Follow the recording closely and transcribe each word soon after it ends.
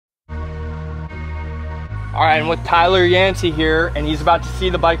All right, I'm with Tyler Yancey here, and he's about to see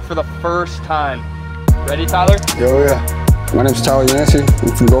the bike for the first time. Ready, Tyler? Yo, yeah. My name's Tyler Yancey.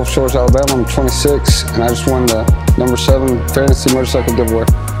 I'm from Gulf Shores, Alabama. I'm 26, and I just won the #7 fantasy motorcycle giveaway.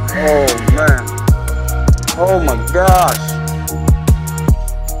 Oh, man. Oh, my gosh.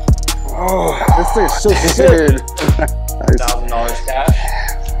 Oh, this thing's so sick. $1,000 cash.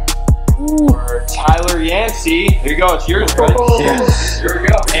 For Tyler Yancey. Here you go, it's yours, bud. Yes. Here we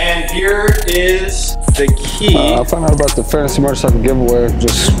go. And here is the key. I found out about the fantasy motorcycle giveaway.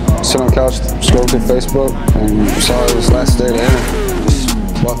 Just sitting on the couch, scrolled through Facebook, and saw it was last day to enter.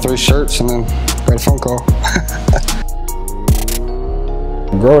 Just bought 3 shirts and then got a phone call.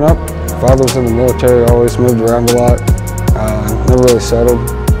 Growing up, father was in the military, always moved around a lot. Never really settled.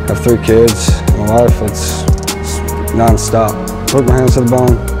 Have 3 kids. My life, it's non-stop. Put my hands to the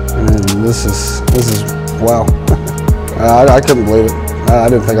bone, and then this is wow. I couldn't believe it. I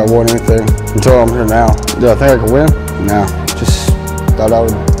didn't think I won anything until I'm here now. Do I think I could win? No. Just thought I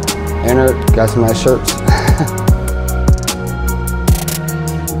would enter it, got some nice shirts.